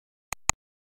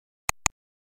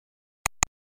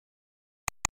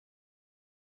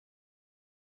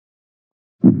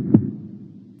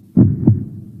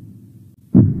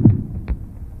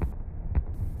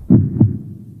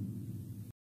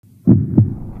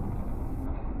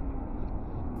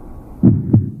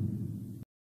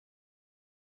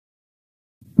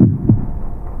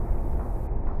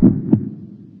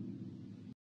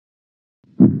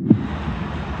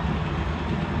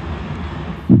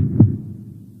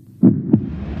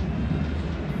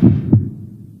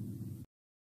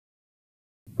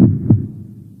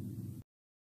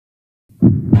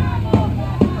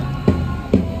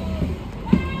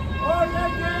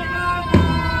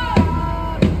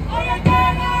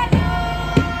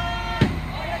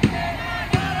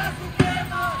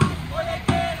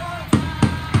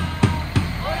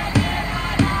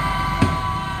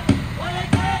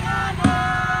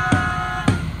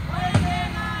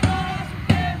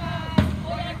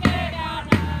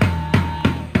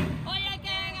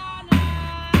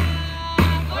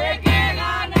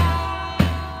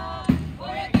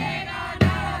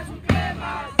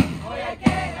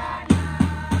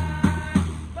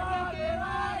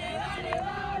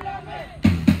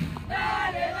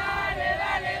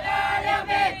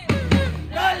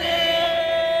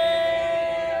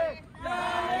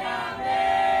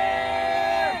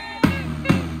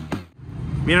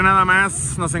Mira nada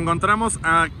más, nos encontramos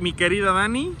a mi querida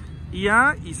Dani y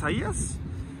a Isaías.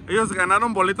 Ellos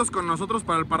ganaron boletos con nosotros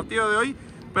para el partido de hoy.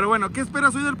 Pero bueno, ¿qué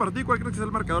esperas hoy del partido? ¿Cuál crees que es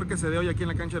el marcador que se dé hoy aquí en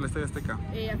la cancha del Estadio Azteca?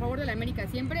 A favor de la América,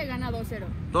 siempre gana 2-0.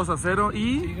 2-0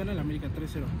 y... Sí, gana la América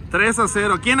 3-0.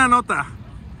 3-0. ¿Quién anota?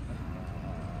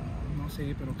 No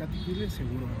sé, pero Katy Pires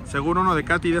seguro. ¿Seguro uno de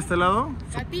Katy de este lado?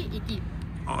 Katy y Kid.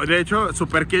 De hecho,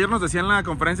 Super que ayer nos decía en la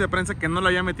conferencia de prensa que no le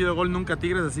había metido gol nunca a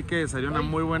Tigres, así que sería una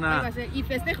muy buena... Y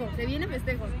festejo, se viene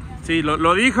festejo. Sí,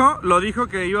 lo dijo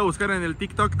que iba a buscar en el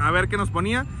TikTok a ver qué nos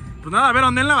ponía. Pues nada, a ver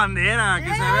dónde es la bandera,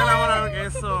 que se vea la hora,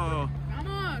 eso.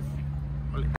 ¡Vamos!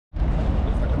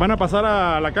 ¿Van a pasar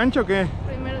a la cancha o qué?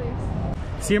 Primero Dios.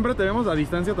 Siempre te vemos a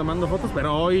distancia tomando fotos,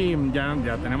 pero hoy ya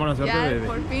tenemos la suerte de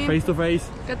face to face.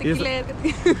 ¿Y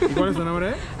cuál es tu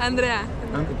nombre? Andrea.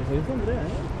 Pues Andrea,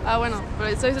 Ah, bueno,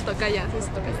 pero soy su tocaya,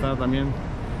 Está también.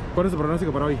 ¿Cuál es tu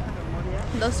pronóstico para hoy?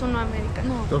 2-1 América.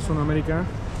 No. 2-1 América.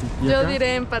 Yo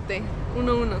diré empate,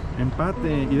 1-1.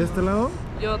 Empate. ¿Y de este lado?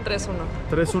 Yo 3-1.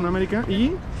 3-1 América.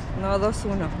 ¿Y? No,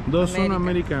 2-1. 2-1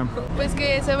 América. Pues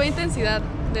que se vea intensidad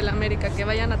del América, que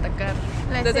vayan a atacar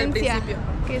la desde esencia, el principio.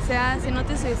 que se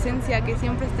note su esencia, que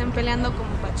siempre estén peleando como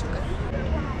Pachuca.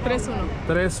 3-1.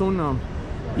 3-1.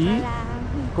 ¿Y?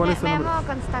 ¿Cuál es tu Me nombre? llamo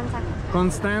Constanza.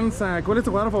 Constanza. ¿Cuál es tu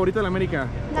jugador favorito de la América?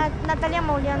 Natalia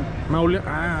Mauleón. Mauleón.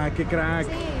 Ah, qué crack.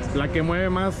 Sí. La que mueve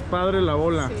más padre la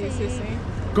bola. Sí.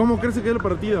 ¿Cómo crees que quede el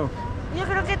partido? Yo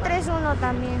creo que 3-1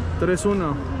 también.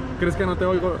 3-1. ¿Crees que anote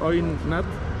hoy Nat?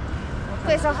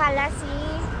 Pues ojalá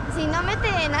sí. Si no mete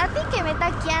Nati, que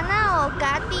meta Kiana o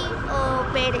Katy o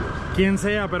Pérez. Quien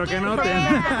sea, pero que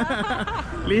anoten.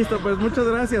 Listo, pues muchas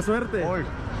gracias, suerte. Hoy,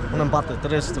 un empate,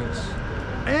 3-3.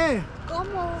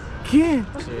 ¿Cómo? ¿Qué?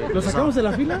 Sí, ¿Lo sacamos de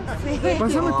la fila? Sí.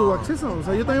 Pásame tu acceso. O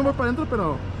sea, yo también voy para adentro,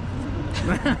 pero...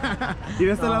 ¿Y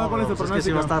de este lado cuál es el pronóstico? Es que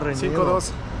sí va a estar reñido.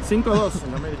 5-2. 5-2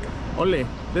 en América. Ole,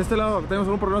 de este lado tenemos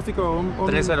un pronóstico.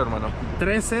 3-0, hermano.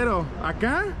 3-0.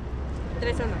 ¿Acá?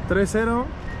 3-1. 3-0.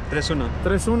 3-1.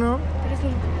 3-1.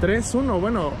 3-1.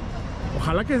 Bueno,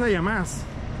 ojalá que haya más.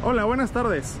 Hola, buenas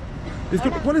tardes.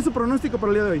 Disculpe, ¿cuál es su pronóstico para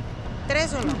el día de hoy?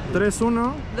 3-1.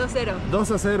 3-1. 2-0.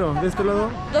 2-0. De este lado.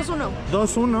 2-1.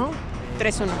 2-1.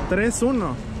 3-1.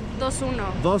 3-1. 2-1.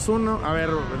 2-1. A ver,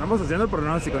 vamos haciendo el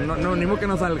pronóstico. No, ni modo que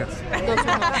no salgas.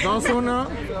 2-1.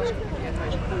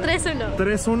 3-1.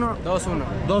 3-1. 2-1.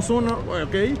 2-1.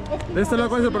 Ok. De este lado,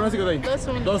 ¿cuál es el pronóstico de ahí?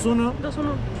 2-1. 2-1.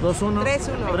 2-1.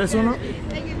 3-1.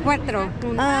 4.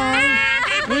 Ay,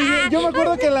 muy bien. Yo me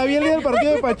acuerdo que la vi el día del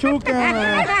partido de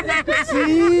Pachuca.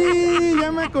 Sí,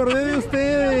 ya me acordé de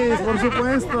ustedes, por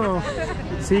supuesto.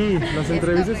 Sí, los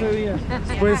entrevisté ese día.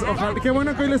 Pues ojalá, qué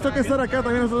bueno que hoy les toca estar acá.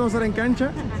 También nosotros vamos a estar en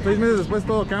cancha. 6 meses después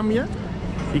todo cambia.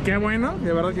 Y qué bueno,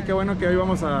 de verdad que qué bueno que hoy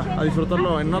vamos a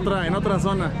disfrutarlo en otra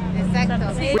zona. Exacto.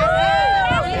 Sí.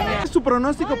 ¿Cuál es su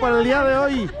pronóstico para el día de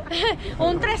hoy?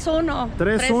 Un 3-1.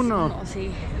 3-1.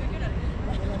 Sí.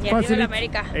 Fácil. La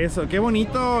América. Eso, qué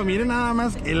bonito. Miren nada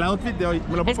más el outfit de hoy.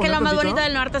 ¿Me lo puedo Es que poner la más tantito? bonita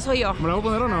del norte soy yo. ¿Me lo voy a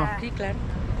poner o no? Sí, claro.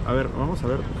 A ver, vamos a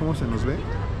ver cómo se nos ve.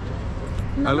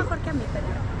 No mejor que a mí, pero...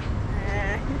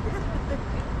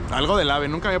 Algo del ave,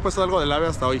 nunca había puesto algo del ave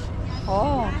hasta hoy.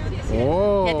 Oh.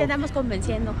 Oh. Ya te andamos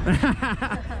convenciendo.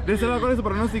 ¿De este lado cuál es tu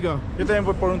pronóstico? Yo también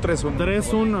voy por un 3-1.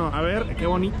 3-1, a ver, qué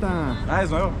bonita. Ah, es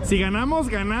nuevo. Si ganamos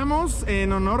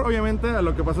en honor obviamente a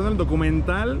lo que pasó en el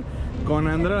documental con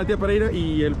Andrea la tía Pereira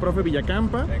y el profe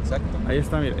Villacampa. Exacto. Ahí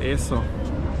está, mira, eso.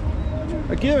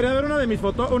 Aquí debería haber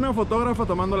una fotógrafa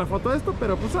tomando la foto de esto,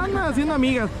 pero pues anda haciendo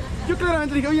amigas. Yo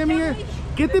claramente dije, oye amiga,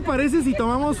 ¿qué te parece si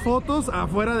tomamos fotos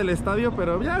afuera del estadio?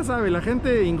 Pero ya sabe, la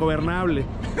gente ingobernable.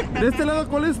 De este lado,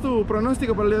 ¿cuál es tu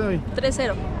pronóstico para el día de hoy?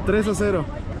 3-0. 3-0.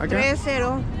 Acá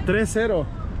 3-0. 3-0.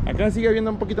 Acá sigue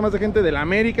habiendo un poquito más de gente de la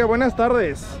América. Buenas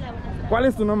tardes. ¿Cuál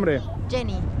es tu nombre?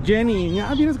 Jenny. Jenny.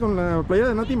 Ah, vienes con la playera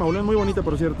de Nati Mauleón, muy bonita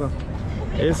por cierto.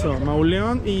 Eso,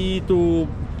 Mauleón. ¿Y tu...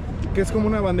 qué es como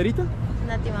una banderita?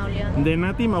 Nati Mauleón. De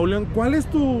Nati Mauleón. ¿Cuál es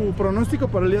tu pronóstico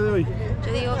para el día de hoy?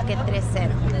 Yo digo que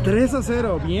 3-0.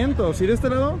 3-0, vientos. ¿Y de este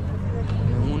lado?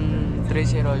 Un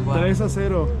 3-0 igual.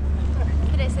 3-0.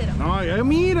 3-0. No, ay,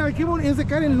 mira, qué bonito. Es de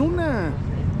Karen Luna.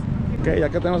 Ok,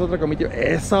 acá tenemos otra comitiva.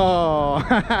 ¡Eso!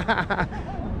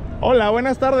 Hola,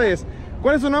 buenas tardes.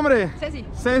 ¿Cuál es su nombre? Ceci.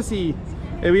 Ceci.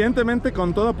 Evidentemente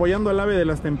con todo apoyando al ave de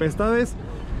las tempestades.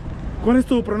 ¿Cuál es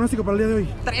tu pronóstico para el día de hoy?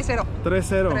 3-0.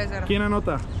 3-0. ¿Quién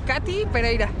anota? Katy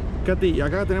Pereira. Katy. Y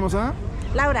acá tenemos a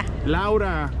Laura.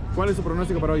 Laura. ¿Cuál es tu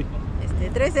pronóstico para hoy?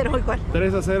 3-0 igual.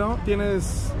 3-0.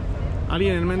 ¿Tienes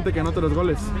alguien en mente que anote los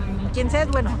goles? Quien sea es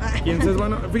bueno. ¿Quién es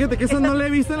bueno? Fíjate que eso no le he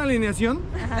visto en la alineación,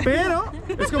 pero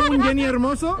es como un Jenny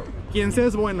hermoso quien sea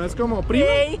es bueno, es como prima,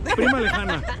 prima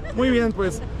lejana. Muy bien,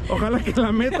 pues, ojalá que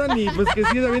la metan y pues que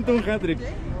sí se aviente un hat-trick.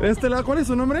 De este lado, ¿cuál es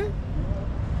su nombre?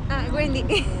 Wendy.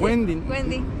 Wendy.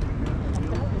 Wendy.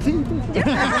 Sí.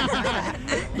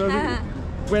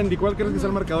 Wendy, ¿cuál crees que sea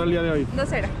el marcador el día de hoy?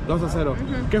 2-0. 2-0.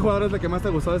 ¿Qué jugador es la que más te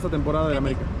ha gustado de esta temporada de la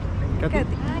América? Katy.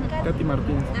 Katy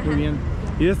Martínez. Muy bien.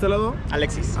 ¿Y de este lado?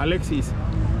 Alexis. Alexis.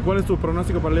 ¿Cuál es tu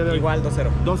pronóstico para el día de hoy? Igual 2-0.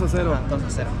 2-0.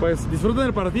 2-0. Pues disfruten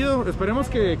el partido. Esperemos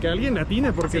que alguien le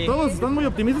atine, porque Sí. todos están muy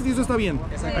optimistas y eso está bien.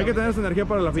 Hay que tener esa energía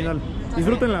para la final.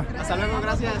 Disfrútenla. Hasta luego,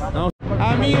 gracias. Vamos.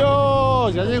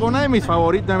 Amigos, ya llegó una de mis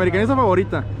favoritas, mi americanista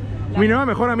favorita. Mi nueva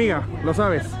mejor amiga, lo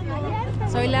sabes.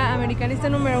 Soy la americanista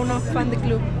número 1, fan de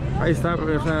club. Ahí está,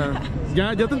 o sea,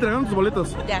 ¿ya te entregaron tus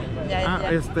boletos? Ya.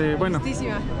 Bueno,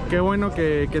 Listísima. qué bueno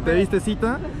que te diste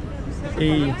cita.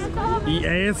 Y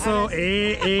eso,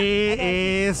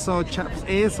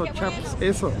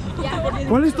 eso.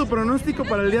 ¿Cuál es tu pronóstico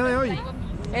para el día de hoy?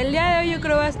 El día de hoy yo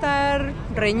creo va a estar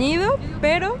reñido,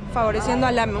 pero favoreciendo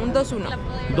al AME, un 2-1.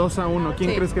 2-1,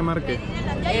 ¿quién Sí. crees que marque?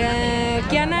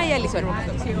 Kiana y Alison.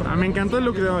 Me encantó el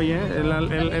look de hoy,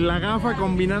 la gafa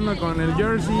combinando con el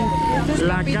jersey,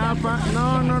 la capa.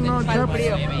 No, chaps.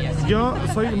 Yo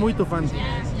soy muy tu fan.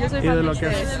 Yo soy Y fan de de lo que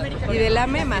ustedes. Y del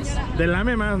AME más. Del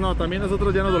AME más, no, también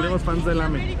nosotros ya nos volvimos fans del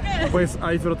AME. Pues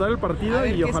a disfrutar el partido A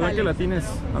ver y qué ojalá sale. que la tienes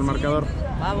al marcador.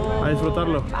 Vamos. A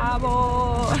disfrutarlo.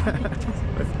 Vamos.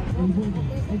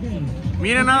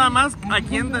 Miren nada más a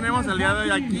quién tenemos el día de hoy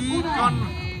aquí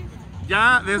con...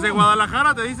 Ya desde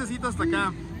Guadalajara te dice cita hasta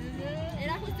acá.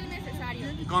 Era justo innecesario.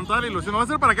 Con toda la ilusión. Lo voy a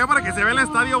hacer para acá para que se vea el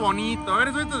estadio bonito. A ver,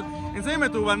 enséñame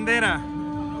tu bandera.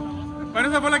 Bueno,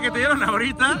 esa fue la que te dieron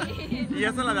ahorita y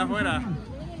esa es la de afuera.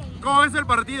 ¿Cómo ves el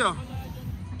partido?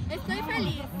 Estoy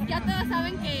feliz. Ya todos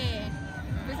saben que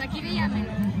pues aquí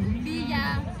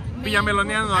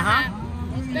Villameloneando, ajá.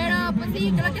 Pero pues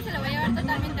sí, creo que se lo va a llevar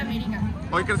totalmente a América.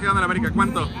 Hoy crees que gana la América.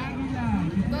 ¿Cuánto?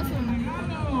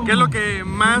 2-1. ¿Qué es lo que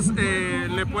más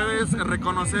le puedes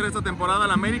reconocer esta temporada a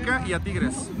la América y a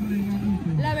Tigres?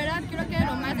 La verdad, creo que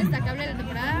lo más destacable de la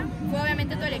temporada fue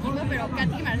obviamente todo el equipo, pero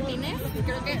Katy Martínez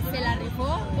creo que se la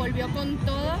rifó, volvió con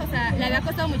todo, o sea, le había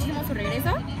costado muchísimo su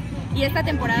regreso y esta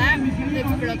temporada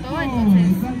explotó,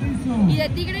 entonces. Y de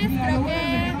Tigres creo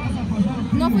que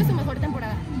no fue su mejor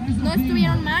temporada. No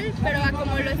estuvieron mal, pero a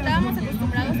como lo estábamos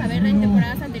acostumbrados a ver en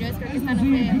temporadas anteriores, creo que esta no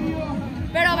fue.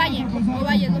 Pero Valle es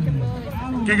lo que puedo decir.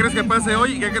 ¿Qué crees que pase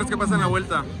hoy y qué crees que pase en la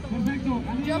vuelta?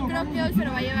 Yo creo que hoy se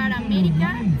lo va a llevar a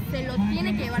América, se lo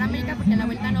tiene que llevar a América porque en la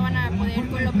vuelta no van a poder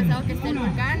con lo pesado que está el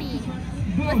volcán y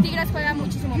pues Tigres juega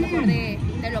muchísimo mejor de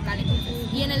local entonces.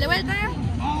 Y en el de vuelta,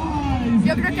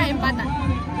 yo creo que empata.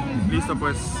 Listo,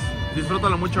 pues,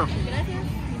 disfrútalo mucho. Gracias.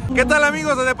 ¿Qué tal,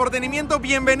 amigos de Deportenimiento?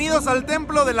 Bienvenidos al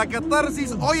Templo de la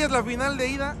Catarsis. Hoy es la final de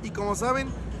ida y como saben,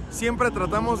 siempre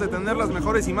tratamos de tener las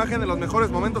mejores imágenes, los mejores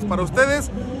momentos para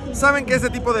ustedes. Saben que este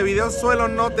tipo de videos suelo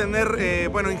no tener,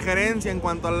 injerencia en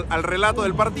cuanto al relato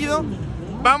del partido.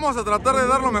 Vamos a tratar de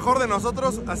dar lo mejor de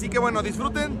nosotros, así que bueno,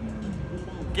 disfruten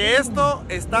que esto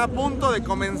está a punto de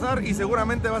comenzar y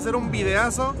seguramente va a ser un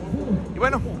videazo. Y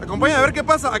bueno, acompáñenme a ver qué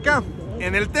pasa acá,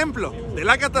 en el Templo de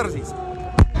la Catarsis.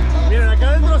 Miren, acá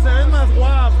adentro se ven más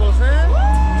guapos,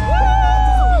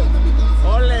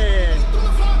 ¡Ole!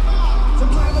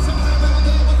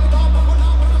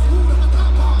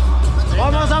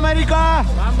 ¡Vamos, América!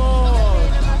 ¡Vamos!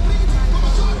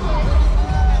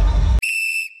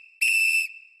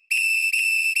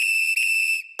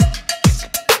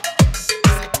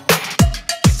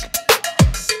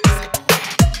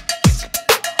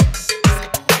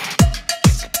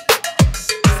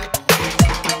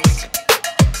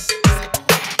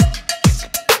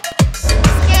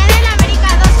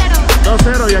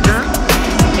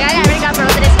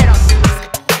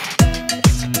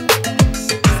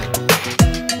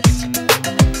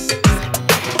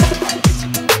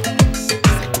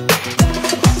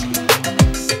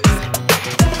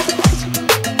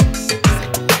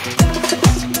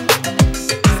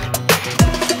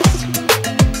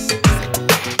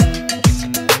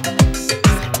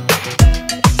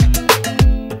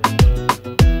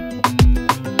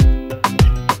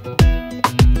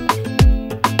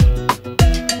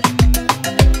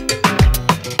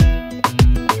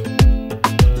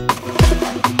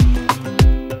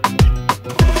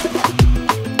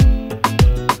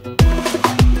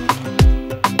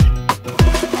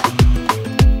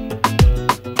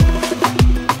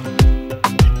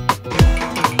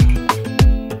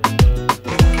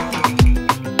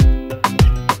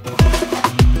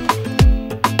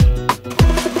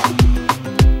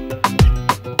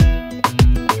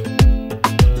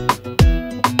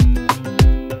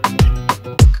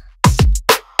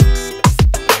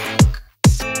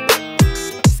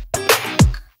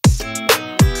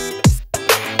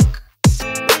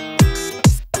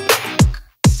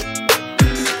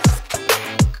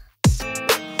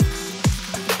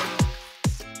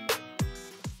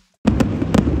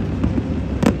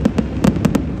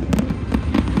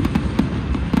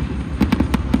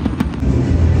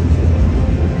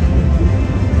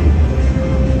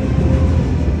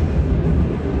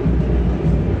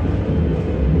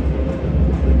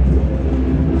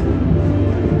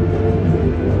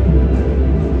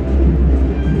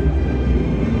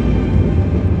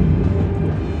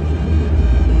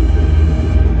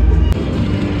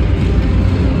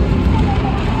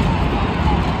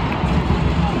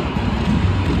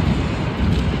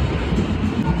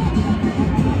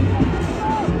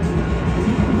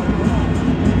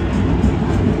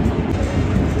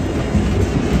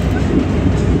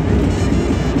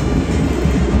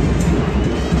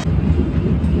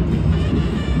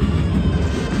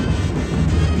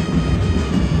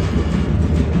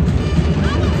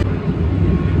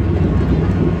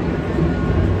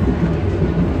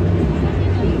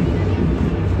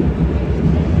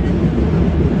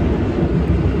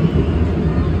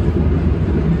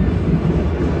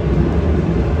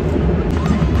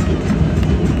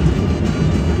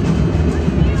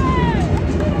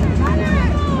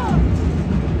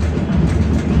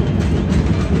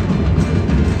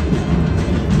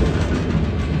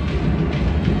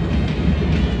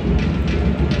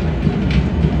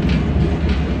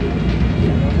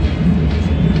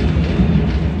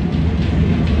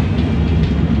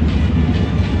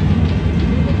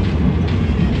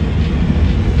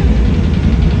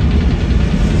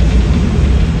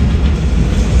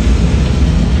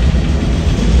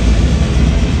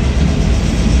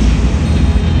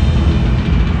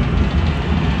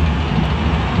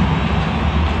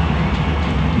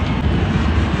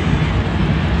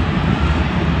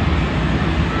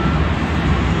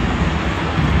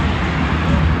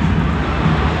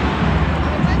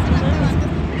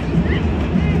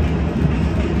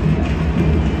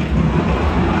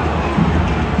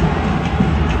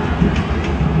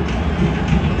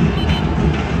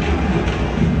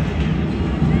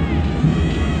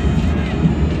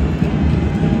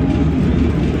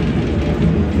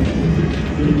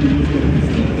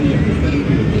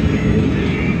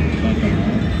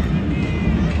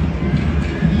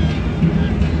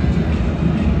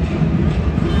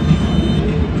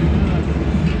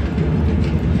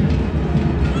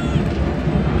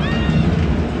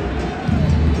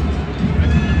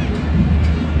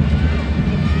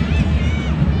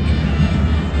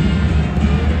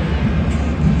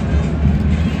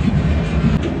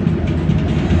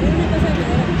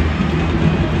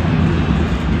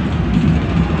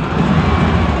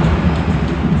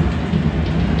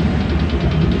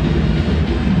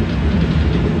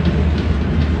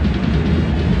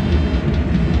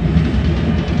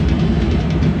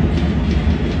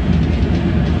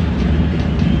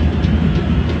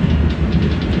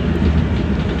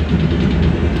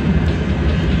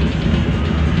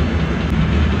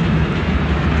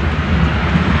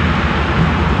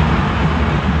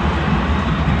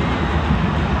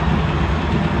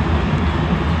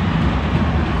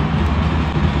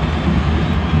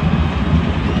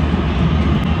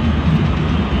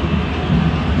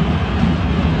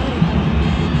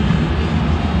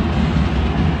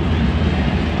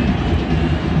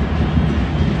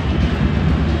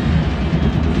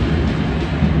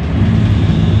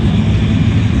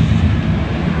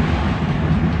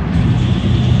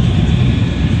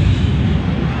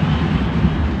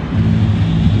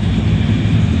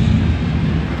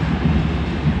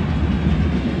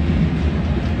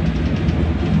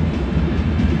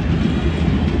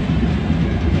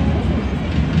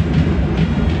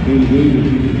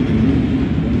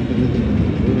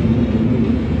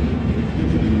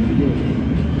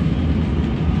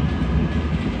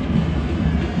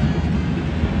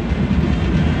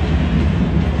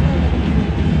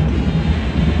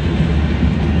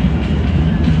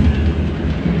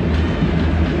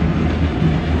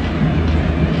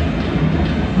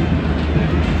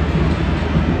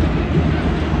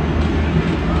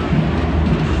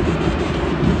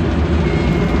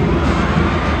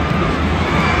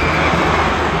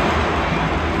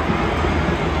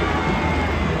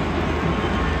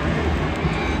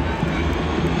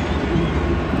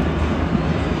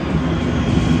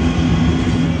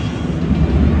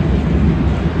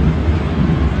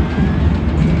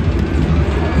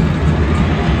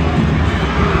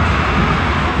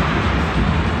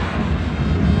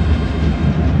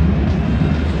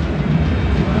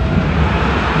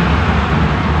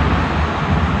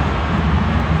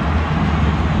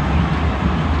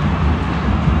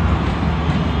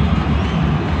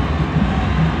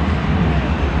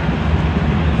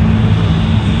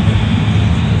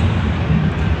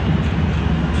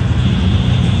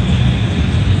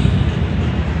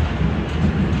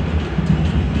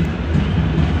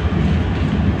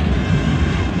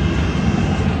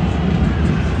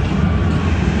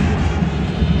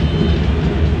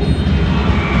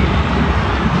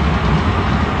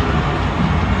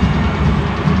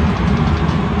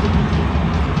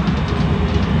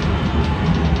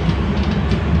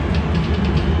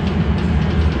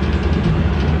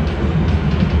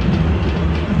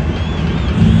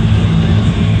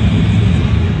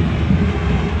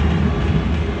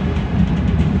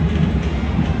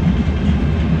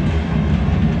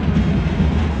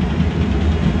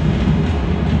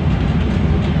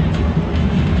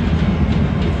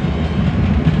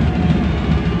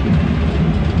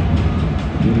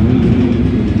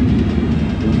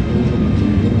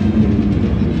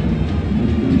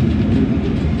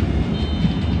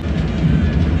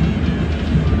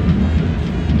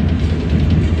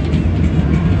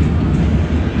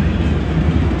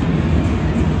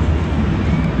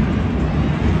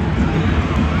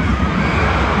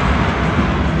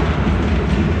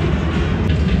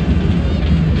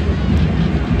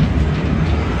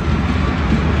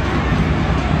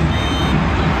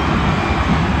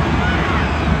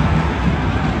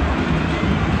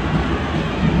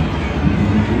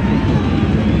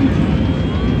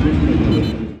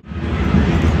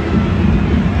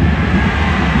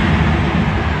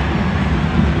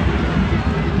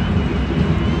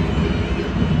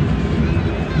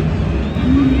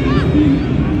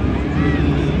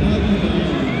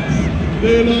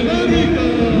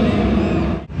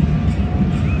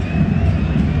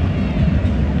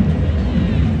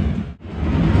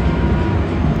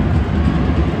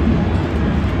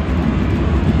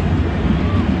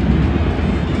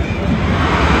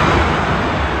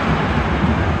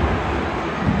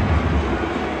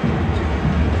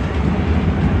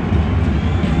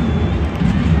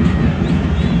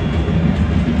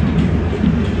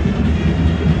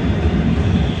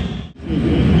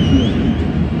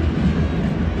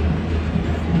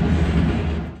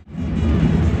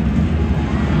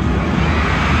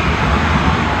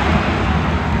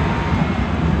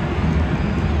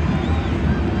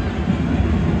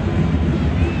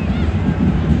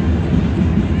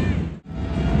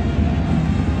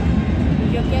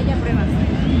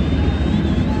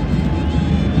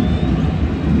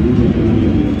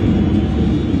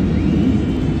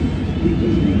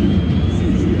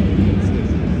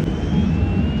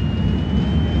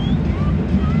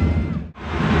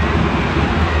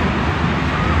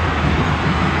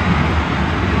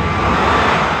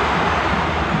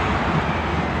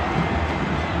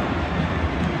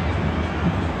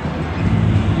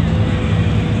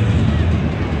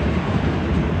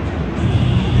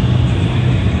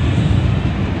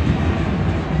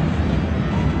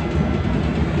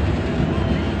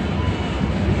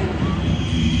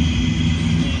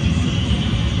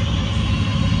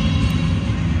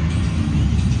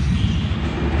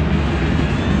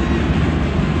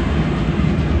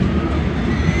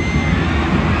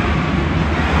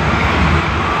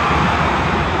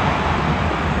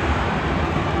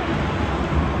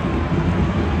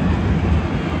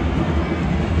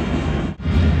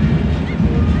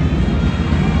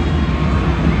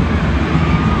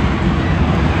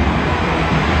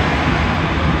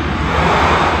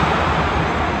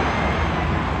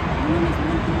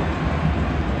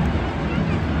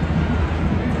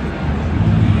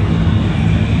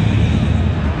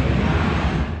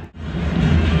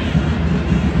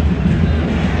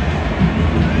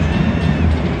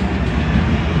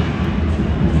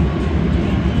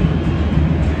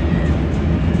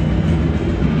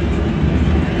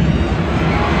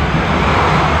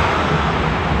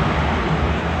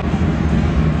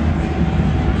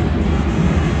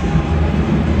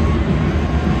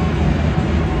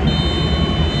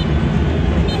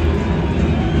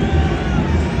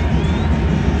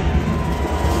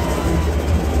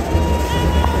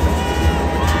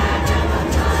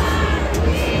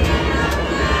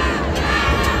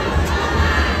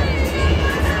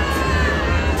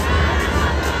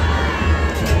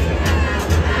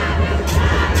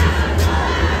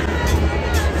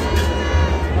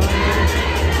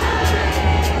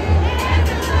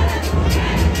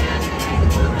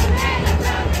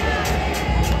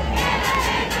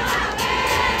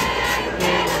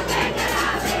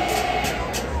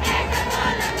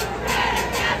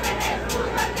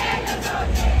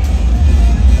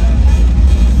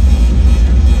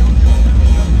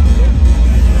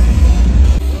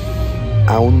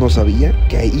 no sabía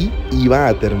que ahí iba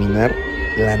a terminar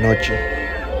la noche.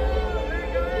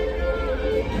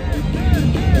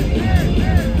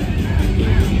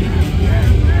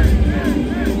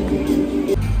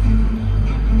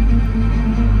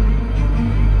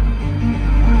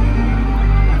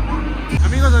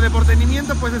 Amigos de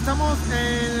Deportenimiento, pues estamos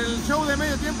en el show de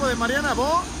medio tiempo de Mariana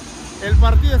Bo. El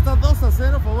partido está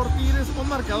 2-0 a favor Tigres, un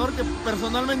marcador que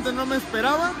personalmente no me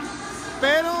esperaba,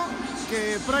 pero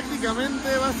que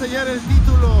prácticamente va a sellar el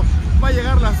título, va a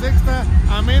llegar la sexta,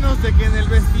 a menos de que en el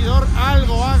vestidor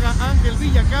algo haga Ángel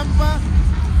Villacampa.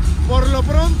 Por lo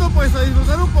pronto, pues a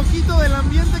disfrutar un poquito del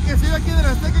ambiente que se ve aquí en el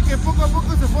Azteca, que poco a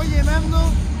poco se fue llenando,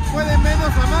 fue de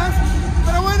menos a más,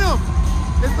 pero bueno,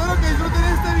 espero que disfruten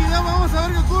este video. Vamos a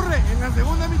ver qué ocurre en la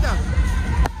segunda mitad.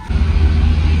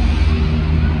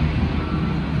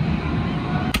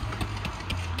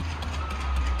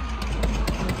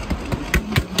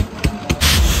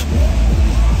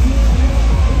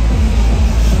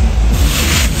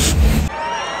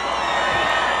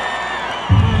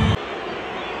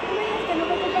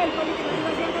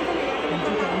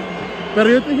 Pero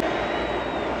yo te...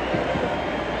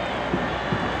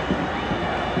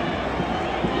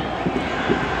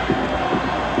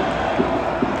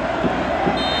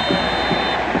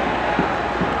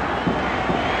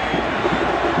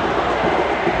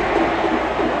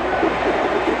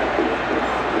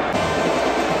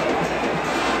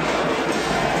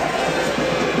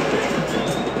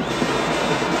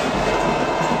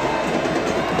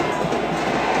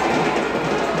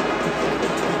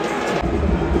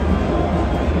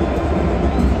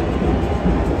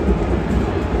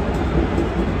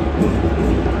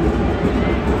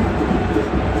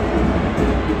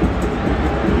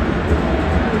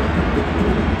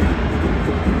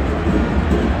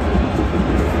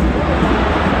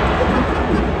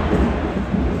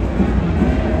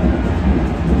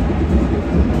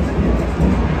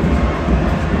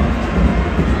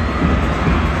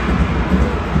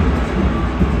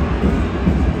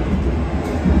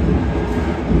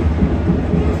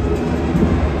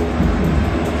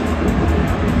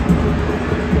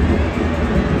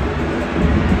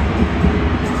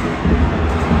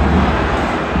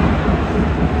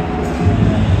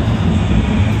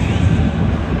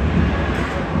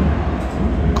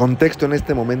 Contexto: en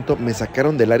este momento me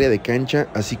sacaron del área de cancha,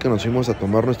 así que nos fuimos a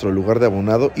tomar nuestro lugar de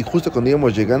abonado y justo cuando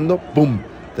íbamos llegando, ¡pum!,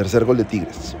 tercer gol de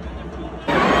Tigres.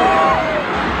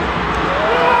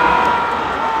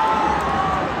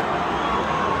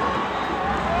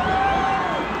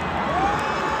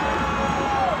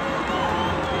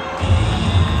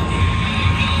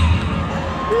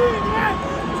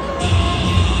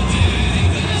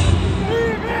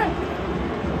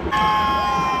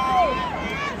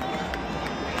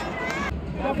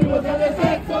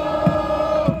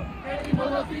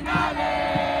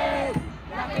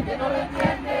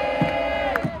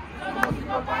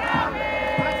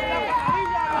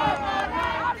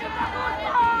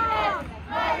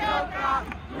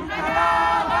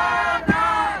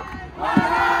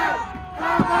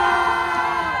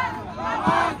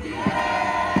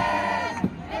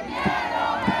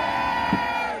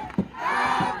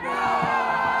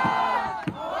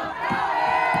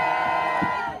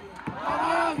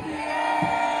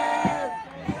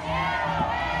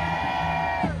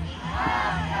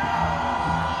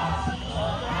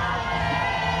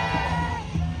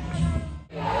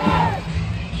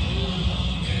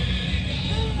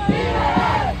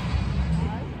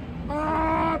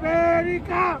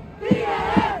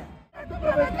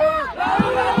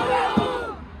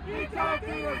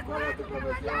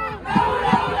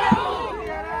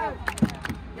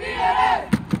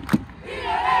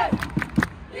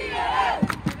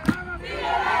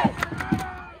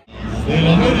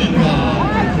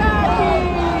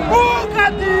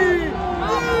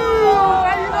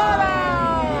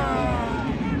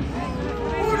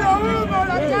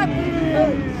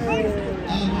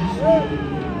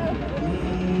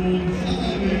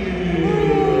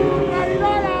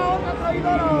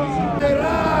 ¡De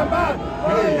la América!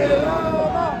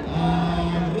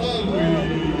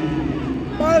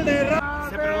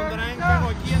 Se preguntarán qué hago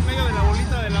aquí en medio de la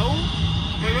bolita de la U.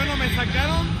 Pues bueno, me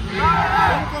sacaron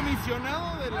un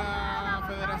comisionado de la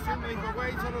federación, me dijo,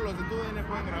 güey, solo los de tu DN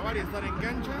pueden grabar y estar en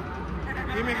cancha.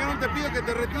 Y me dijeron, te pido que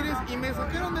te retires, y me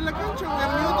sacaron de la cancha, güey,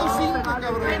 al minuto 5,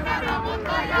 cabrón.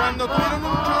 Cuando tuvieron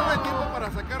un chorro de tiempo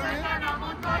para sacarme.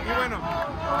 Y bueno,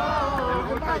 el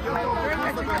gol cayó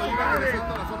justo cuando iba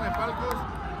regresando a la zona de palcos.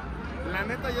 La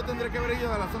neta, yo tendría que haber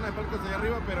ido a la zona de palcos de allá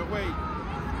arriba, pero güey,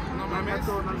 No mames,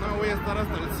 no voy a estar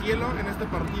hasta el cielo en este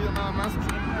partido nada más.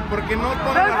 Porque no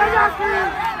todas las reglas.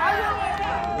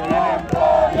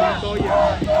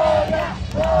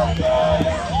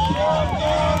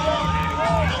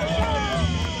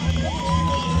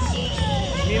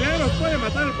 Milagros puede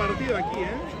matar el partido aquí,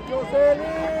 ¿eh?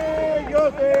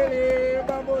 Jocelyn,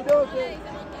 vamos Jocelyn.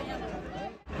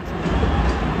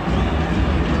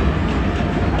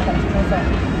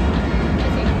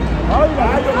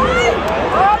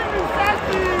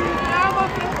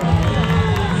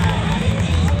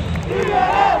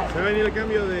 Se va a venir el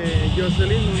cambio de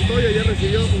Jocelyn Montoya, ya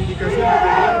recibió indicaciones de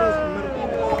Milagros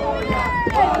Montoya.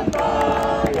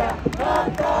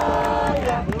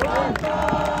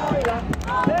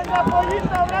 Venga,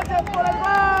 pollito, gracias por el gol.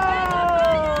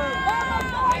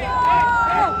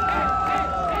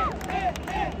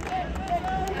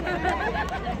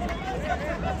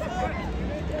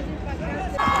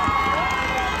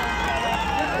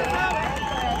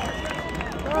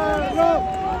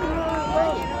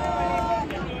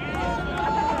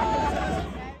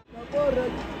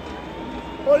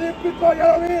 Olímpico, ya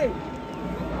lo vi.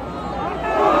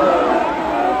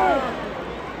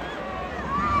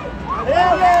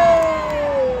 ¡Ole!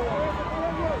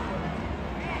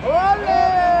 ¡Ole!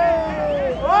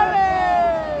 ¡Ole!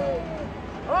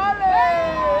 ¡Ole!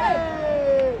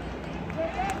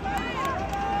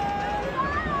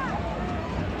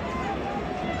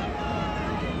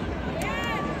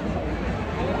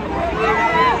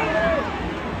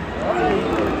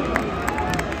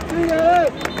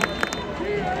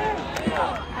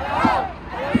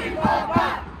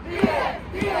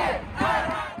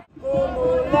 Como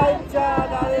la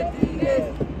hinchada de Tigres,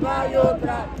 no hay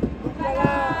otra, nunca la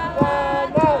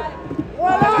ganamos.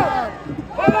 ¡Hola!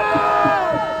 ¡Hola!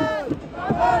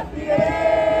 ¡Vamos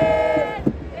Tigres!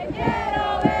 ¡Te quiero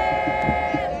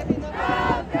ver!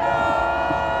 ¡Campeón!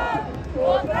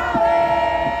 ¡Otra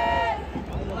vez!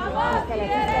 ¡Vamos Tigres!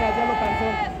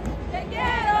 ¡Te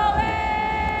quiero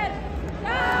ver!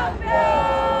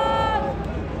 ¡Campeón!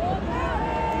 ¡Otra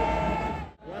vez!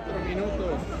 4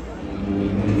 minutos.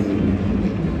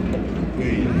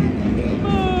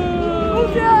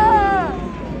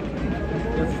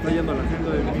 Ya se está yendo la gente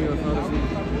de enemigos, ahora sí.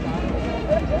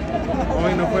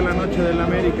 Hoy no fue la noche del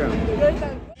América.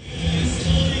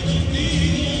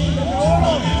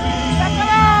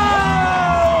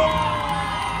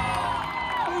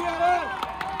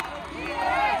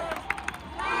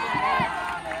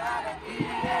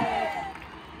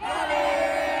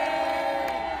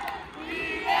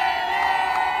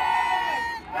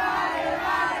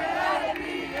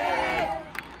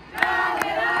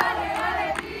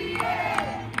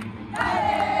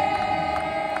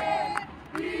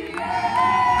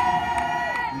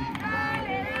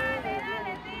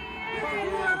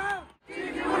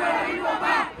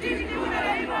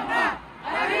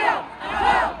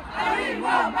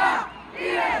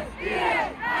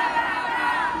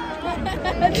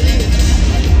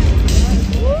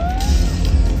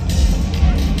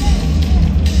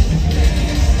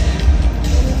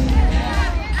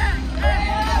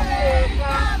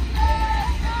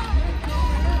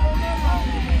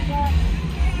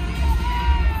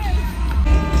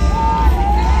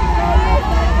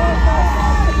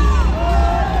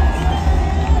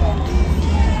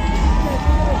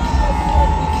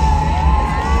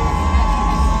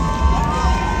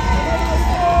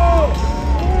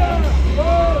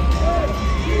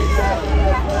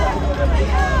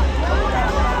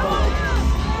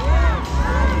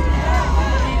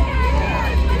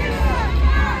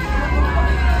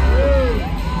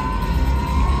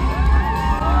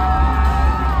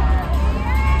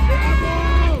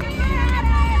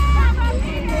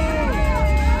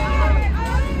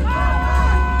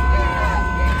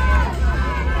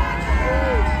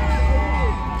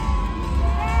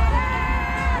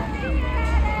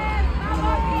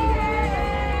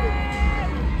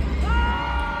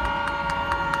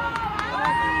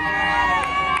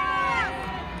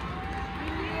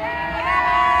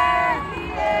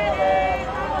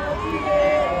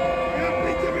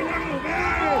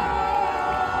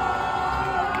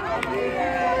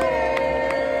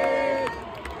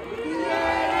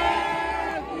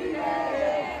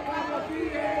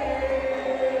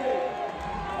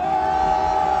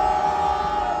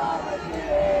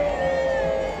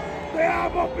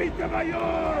 pinche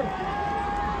mayor!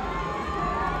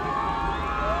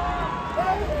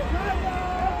 ¡Es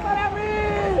para mí!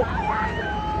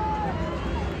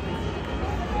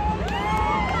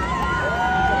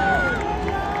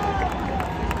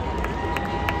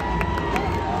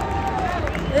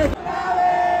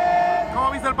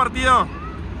 ¿Cómo viste el partido?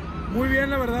 Muy bien,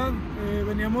 la verdad.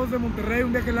 veníamos de Monterrey,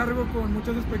 un viaje largo con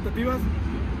muchas expectativas.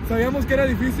 Sabíamos que era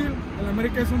difícil, el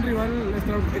América es un rival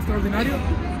extraordinario,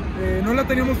 no la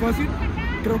teníamos fácil.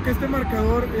 Creo que este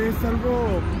marcador es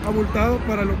algo abultado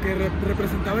para lo que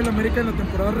representaba el América en la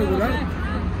temporada regular.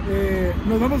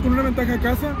 Nos vamos con una ventaja a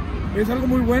casa, es algo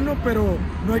muy bueno, pero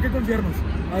no hay que confiarnos.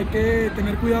 Hay que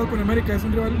tener cuidado con América, es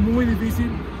un rival muy difícil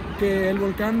que el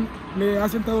Volcán le ha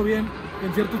sentado bien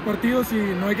en ciertos partidos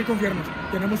y no hay que confiarnos.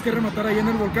 Tenemos que rematar ahí en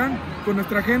el Volcán con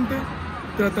nuestra gente,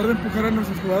 tratar de empujar a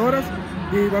nuestras jugadoras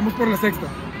y vamos por la sexta.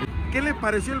 ¿Qué le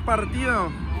pareció el partido?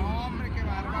 No, hombre, qué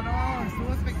bárbaro,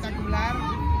 estuvo espectacular.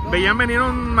 ¿Veían venir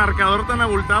un marcador tan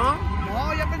abultado?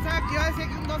 No, yo pensaba que iba a decir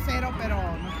que un 2-0, pero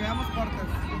nos quedamos cortos,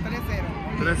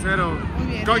 3-0. 3-0. Muy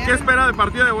bien. ¿Qué espera de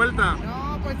partido de vuelta?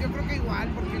 No, pues yo creo que igual,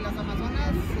 porque las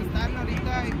Amazonas están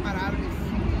ahorita imparables.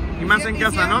 Y más en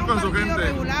casa, ¿no? Con su gente.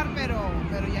 Regular, pero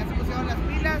ya se pusieron las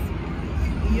pilas.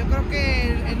 Y yo creo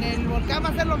que en el Volcán va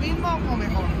a ser lo mismo o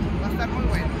mejor. Va a estar muy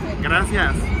bueno.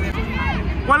 Gracias.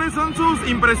 ¿Cuáles son sus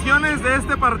impresiones de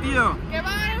este partido? Que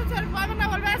van a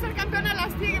volver a ser campeones las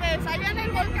Tigres. Allá en el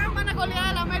Volcán van a golear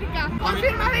al América.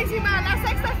 Confirmadísima. La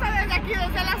sexta está desde aquí,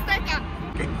 desde el Azteca.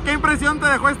 ¿Qué impresión te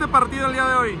dejó este partido el día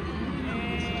de hoy?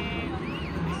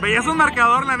 ¿Veías un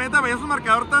marcador, la neta? ¿Veías un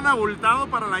marcador tan abultado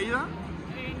para la ida?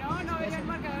 No veía el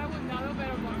marcador abultado,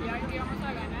 pero confiaba en que íbamos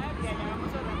a ganar y allá vamos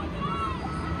a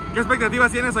rematar. ¿Qué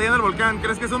expectativas tienes allá en el Volcán?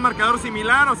 ¿Crees que es un marcador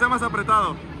similar o sea más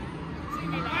apretado?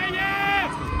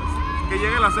 Que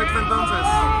llegue la sexta entonces.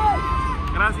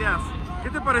 Gracias. ¿Qué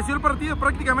te pareció el partido?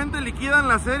 Prácticamente liquidan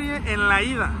la serie en la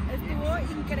ida.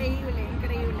 Estuvo increíble,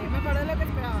 increíble. Mejor de lo que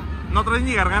esperaba. No traes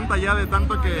ni garganta ya de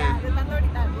tanto que... Ya, de tanto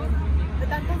gritar, de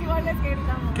tantos goles que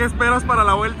gritamos. ¿Qué esperas para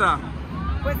la vuelta?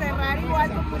 Pues cerrar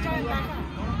igual con mucha ventaja.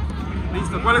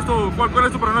 Listo. ¿Cuál es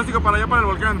tu pronóstico para allá para el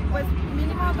Volcán? Pues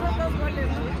mínimo otros 2 goles,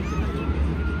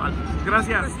 ¿no? Vale.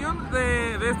 Gracias. ¿Qué impresión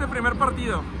de este primer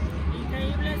partido?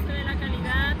 Increíble, se ve la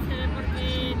calidad, se ve por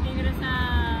qué Tigres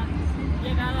ha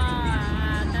llegado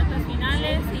a tantas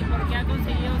finales y por qué ha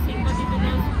conseguido 5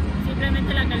 títulos.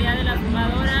 Simplemente la calidad de las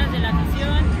jugadoras, de la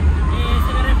afición,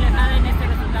 se ve reflejada en este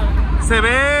resultado. Se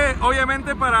ve,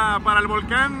 obviamente, para el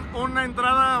Volcán una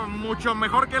entrada mucho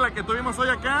mejor que la que tuvimos hoy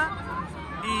acá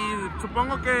y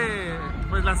supongo que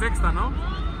pues la sexta, ¿no?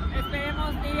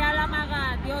 Esperemos, diría la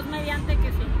maga, Dios mediante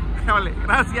que sí. Vale,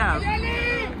 gracias. A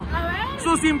ver.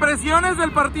 Sus impresiones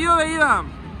del partido de ida.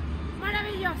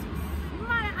 Maravillosos.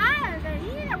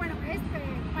 De ida, bueno,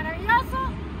 maravilloso.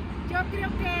 Yo creo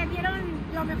que dieron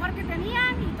lo mejor que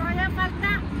tenían y todavía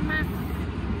falta más.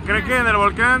 ¿Cree que en el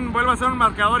Volcán vuelva a ser un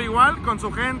marcador igual, con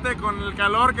su gente, con el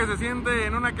calor que se siente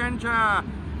en una cancha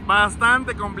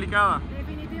bastante complicada?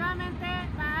 Definitivamente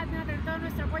van a tener todo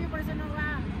nuestro apoyo, por eso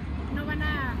no van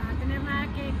a tener nada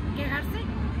que quejarse.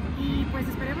 Y pues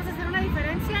esperemos hacer una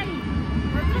diferencia y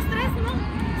otros 3, ¿no?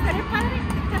 Estaría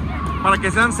padre. Para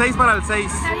que sean 6 para el 6.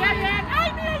 Estaría bien.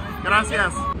 Ay, mira.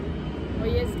 Gracias.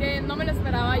 Oye, es que no me lo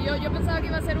esperaba. Yo pensaba que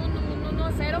iba a ser un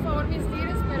 1-0 a favor mis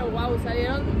Tigres, pero wow,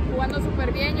 salieron jugando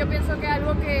súper bien. Yo pienso que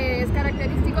algo que es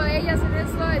característico de ellas en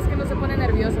esto es que no se ponen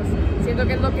nerviosas. Siento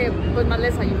que es lo que pues más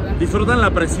les ayuda. Disfrutan la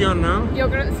presión, ¿no? Yo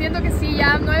siento que sí,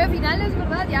 ya 9 finales,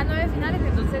 ¿verdad? Ya 9 finales,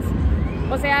 entonces,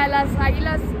 o sea, las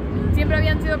Águilas siempre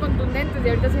habían sido contundentes y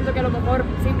ahorita siento que a lo mejor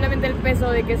simplemente el peso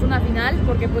de que es una final,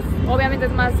 porque pues obviamente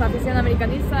es más afición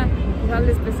americanista, quizás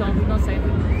les pesó, no sé.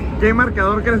 ¿Qué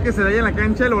marcador crees que se da en la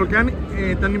cancha del Volcán?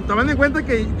 Tomando en cuenta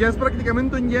que ya es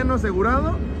prácticamente un lleno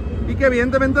asegurado y que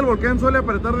evidentemente el Volcán suele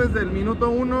apretar desde el minuto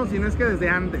 1, si no es que desde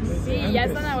antes. Sí, ya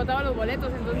están agotados los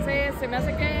boletos, entonces se me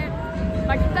hace que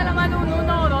va a quitar la mano un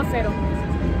 1 o 2-0.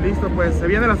 Listo, pues se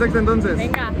viene la sexta entonces.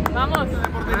 Venga, vamos. De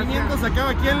entretenimiento se acaba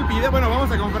aquí el video. Bueno,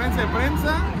 vamos a conferencia de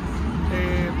prensa.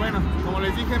 Bueno, como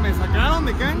les dije, me sacaron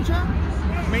de cancha.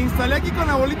 Me instalé aquí con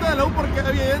la bolita de la U porque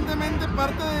evidentemente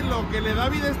parte de lo que le da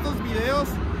vida a estos videos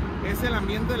es el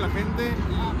ambiente de la gente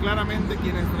y claramente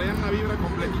quienes traían una vibra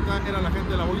completita era la gente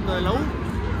de la bolita de la U.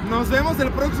 Nos vemos el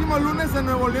próximo lunes en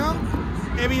Nuevo León.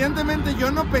 Evidentemente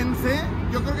yo no pensé,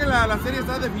 yo creo que la serie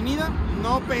está definida,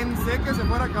 no pensé que se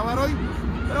fuera a acabar hoy.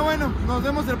 Pero bueno, nos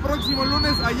vemos el próximo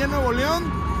lunes allá en Nuevo León.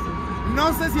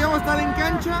 No sé si vamos a estar en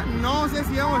cancha, no sé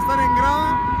si vamos a estar en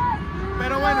grada.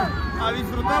 Pero bueno, a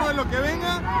disfrutar de lo que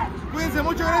venga. Cuídense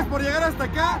mucho, gracias por llegar hasta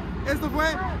acá. Esto fue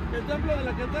el Templo de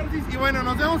la Catarsis. Y bueno,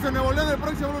 nos vemos en Nuevo León el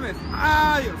próximo lunes.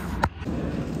 Adiós.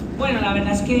 Bueno, la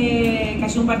verdad es que ha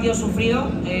sido un partido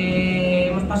sufrido.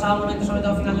 Hemos pasado momentos, sobre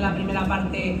todo al final de la primera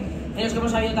parte, en los que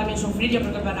hemos sabido también sufrir. Yo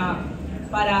creo que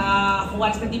para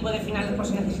jugar este tipo de finales pues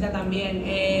se necesita también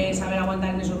saber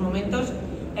aguantar en esos momentos.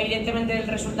 Evidentemente el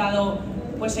resultado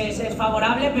pues es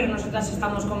favorable, pero nosotras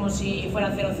estamos como si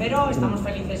fuera 0-0, estamos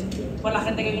felices por la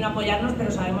gente que vino a apoyarnos,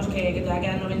 pero sabemos que todavía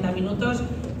quedan 90 minutos,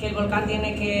 que el volcán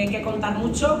tiene que contar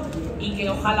mucho y que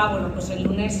ojalá, bueno, pues el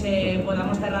lunes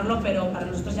podamos cerrarlo, pero para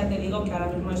nosotros ya te digo que ahora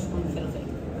mismo es un 0-0.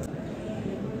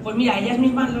 Pues mira, ellas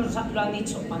mismas lo han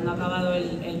dicho cuando ha acabado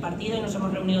el partido y nos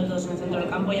hemos reunido todos en el centro del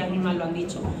campo, ellas mismas lo han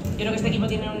dicho. Yo creo que este equipo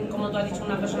tiene, como tú has dicho,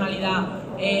 una personalidad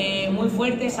muy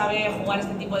fuerte, sabe jugar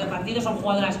este tipo de partidos, son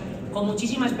jugadoras con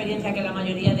muchísima experiencia, que la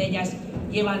mayoría de ellas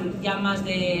llevan ya más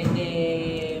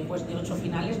de 8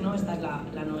 finales, ¿no? Esta es la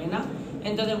 9ª.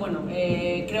 Entonces, bueno,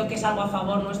 creo que es algo a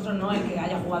favor nuestro, ¿no? El que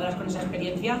haya jugadoras con esa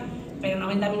experiencia, pero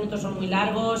 90 minutos son muy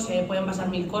largos, pueden pasar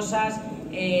 1000 cosas.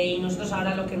 Y nosotros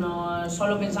ahora lo que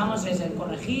solo pensamos es en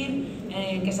corregir,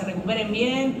 que se recuperen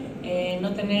bien,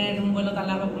 no tener un vuelo tan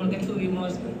largo como el que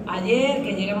tuvimos ayer,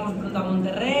 que lleguemos pronto a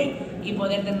Monterrey y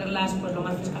poder tenerlas pues lo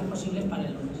más frescas posibles para el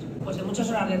lunes. Pues de muchas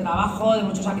horas de trabajo, de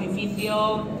mucho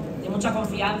sacrificio, de mucha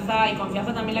confianza, y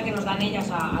confianza también la que nos dan ellas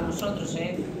a nosotros.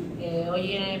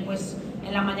 Hoy pues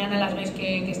en la mañana las ves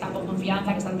que están con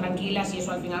confianza, que están tranquilas, y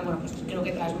eso al final, bueno, pues creo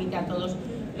que transmite a todos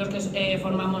los que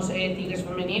formamos Tigres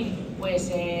Femenil, pues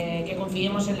que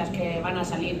confiemos en las que van a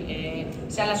salir,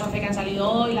 sean las 11 que han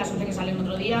salido hoy, las 11 que salen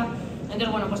otro día.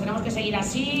 Entonces, bueno, pues tenemos que seguir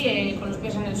así, con los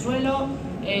pies en el suelo,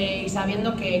 y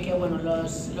sabiendo que bueno,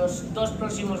 los 2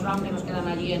 próximos rounds que nos quedan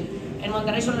allí en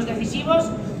Monterrey son los decisivos,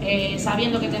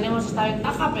 sabiendo que tenemos esta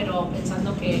ventaja, pero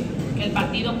pensando que el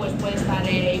partido pues puede estar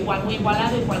muy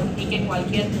igualado y que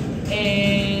cualquier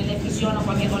decisión o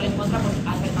cualquier gol en contra pues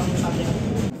acerca mucho al rival.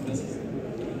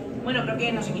 Bueno, creo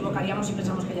que nos equivocaríamos si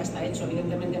pensamos que ya está hecho.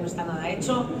 Evidentemente no está nada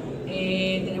hecho.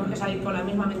 Tenemos que salir con la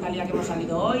misma mentalidad que hemos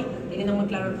salido hoy, teniendo muy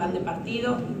claro el plan de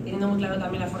partido, teniendo muy claro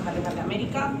también las fortalezas de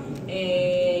América,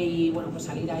 y bueno, pues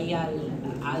salir ahí al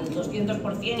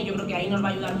 200%, y yo creo que ahí nos va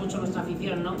a ayudar mucho nuestra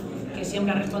afición, ¿no? Que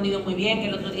siempre ha respondido muy bien, que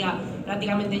el otro día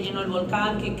prácticamente llenó el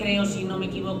volcán, que creo, si no me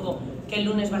equivoco, que el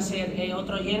lunes va a ser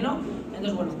otro lleno.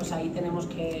 Entonces, bueno, pues ahí tenemos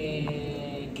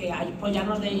que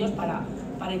apoyarnos de ellos para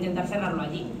intentar cerrarlo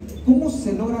allí. ¿Cómo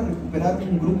se logra recuperar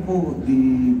un grupo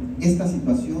de esta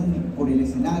situación por el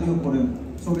escenario,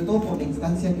 sobre todo por la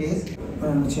instancia que es?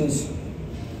 Buenas noches.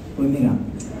 Pues mira,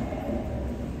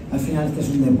 al final este es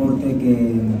un deporte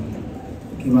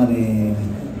que va de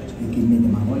quien mete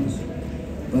más goles.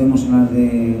 Podemos hablar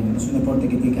es un deporte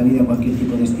que tiene cabida a cualquier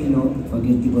tipo de estilo,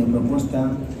 cualquier tipo de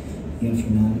propuesta, y al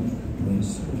final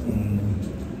pues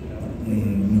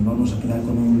nos vamos a quedar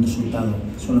con un resultado,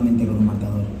 solamente con un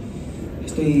marcador.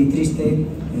 Estoy triste,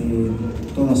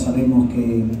 todas sabemos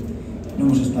que no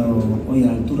hemos estado hoy a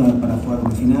la altura para jugar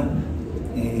una final,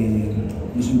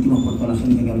 lo sentimos por toda la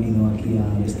gente que ha venido aquí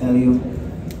al estadio,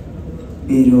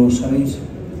 pero sabéis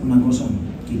una cosa,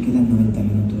 que quedan 90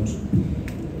 minutos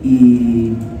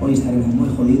y hoy estaremos muy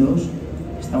jodidos,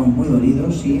 estamos muy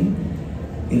dolidos, sí,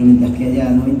 pero mientras que haya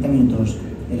 90 minutos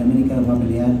el América va a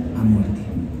pelear a muerte.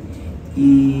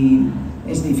 Y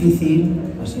es difícil,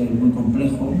 va a ser muy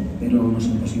complejo, pero no es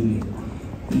imposible.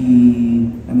 Y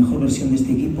la mejor versión de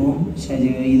este equipo se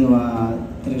ha ido a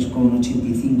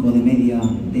 3,85 de media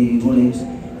de goles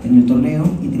en el torneo,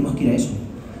 y tenemos que ir a eso.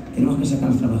 Tenemos que sacar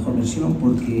nuestra mejor versión,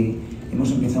 porque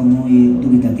hemos empezado muy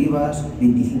dubitativas,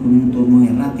 25 minutos muy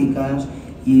erráticas,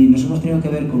 y nos hemos tenido que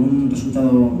ver con un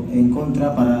resultado en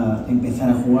contra para empezar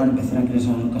a jugar, empezar a crear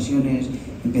esas ocasiones,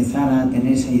 empezar a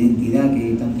tener esa identidad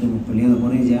que tanto hemos peleado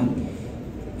por ella,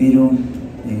 pero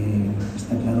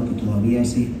está claro que todavía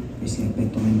ese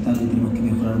aspecto mental le tenemos que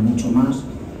mejorar mucho más,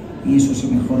 y eso se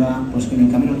mejora pues en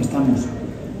el camino que estamos.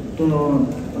 Todo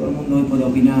el mundo hoy puede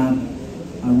opinar,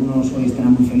 algunos hoy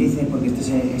estarán muy felices porque este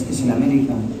es el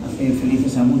América, hace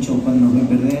felices a muchos cuando nos ven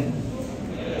perder,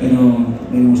 pero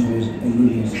veremos a ver el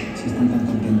lunes si están tan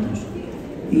contentos.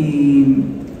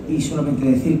 Y solamente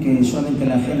decir que solamente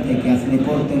la gente que hace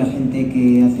deporte, la gente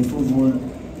que hace fútbol,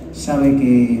 sabe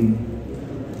que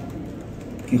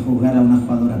juzgar a una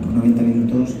jugadora por 90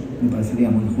 minutos me parecería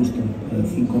muy injusto.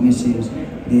 5 meses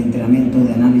de entrenamiento,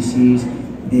 de análisis,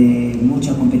 de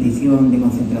mucha competición, de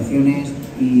concentraciones,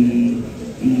 y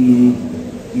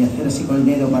hacer así con el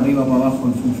dedo para arriba o para abajo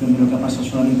en función de lo que pasa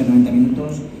solamente 90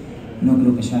 minutos, no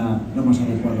creo que sea lo más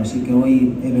adecuado. Así que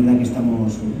hoy es verdad que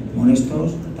estamos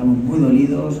molestos, estamos muy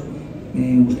dolidos.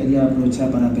 Me gustaría aprovechar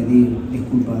para pedir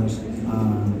disculpas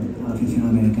al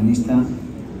aficionado americanista,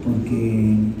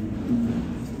 porque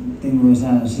tengo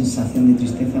esa sensación de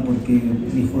tristeza, porque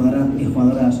mis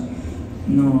jugadoras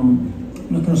no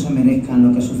es que no se merezcan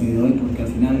lo que ha sucedido hoy, porque al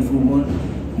final el fútbol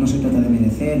no se trata de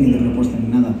merecer ni de respuesta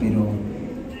ni nada, pero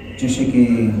yo sé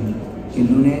que el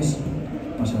lunes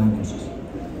pasarán cosas.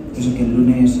 Yo sé que el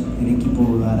lunes el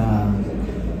equipo dará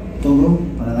todo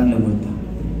para darle vuelta.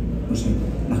 Lo sé,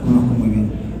 las conozco muy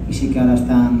bien. Y sí que ahora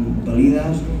están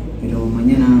dolidas, pero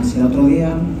mañana será otro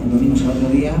día, el domingo será otro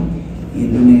día y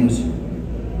el lunes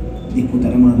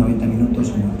disputaremos los 90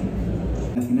 minutos a muerte.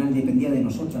 Al final dependía de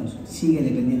nosotras, sigue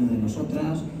dependiendo de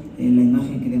nosotras, la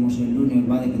imagen que demos el lunes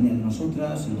va a depender de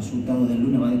nosotras, el resultado del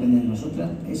lunes va a depender de nosotras,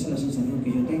 esa es la sensación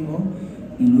que yo tengo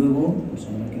y luego pues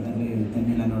habrá que darle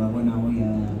también la enhorabuena hoy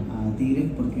a Tigres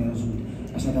porque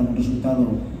ha sacado un resultado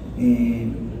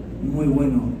muy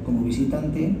bueno como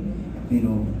visitante,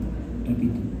 pero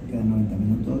repito, quedan 90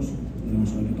 minutos,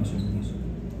 debemos ver qué pasa en eso.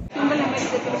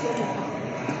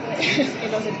 Que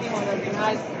lo sentimos al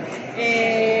final.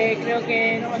 Creo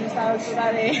que no hemos estado a la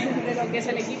altura de lo que es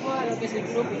el equipo, de lo que es el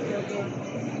club y creo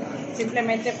que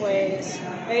simplemente pues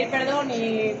pedir perdón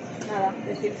y nada,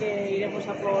 decir que iremos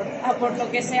a por lo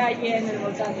que sea allí en el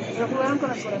volcán. Pero jugaron con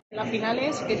las corazas. Las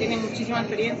finales, que tienen muchísima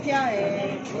experiencia,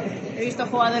 he visto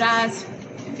jugadoras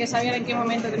que sabían en qué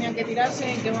momento tenían que tirarse,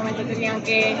 en qué momento tenían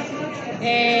que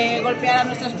golpear a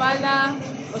nuestra espalda,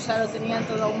 o sea, lo tenían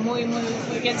todo muy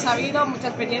bien sabido, mucha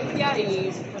experiencia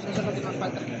y pues eso es lo que nos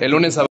falta. El lunes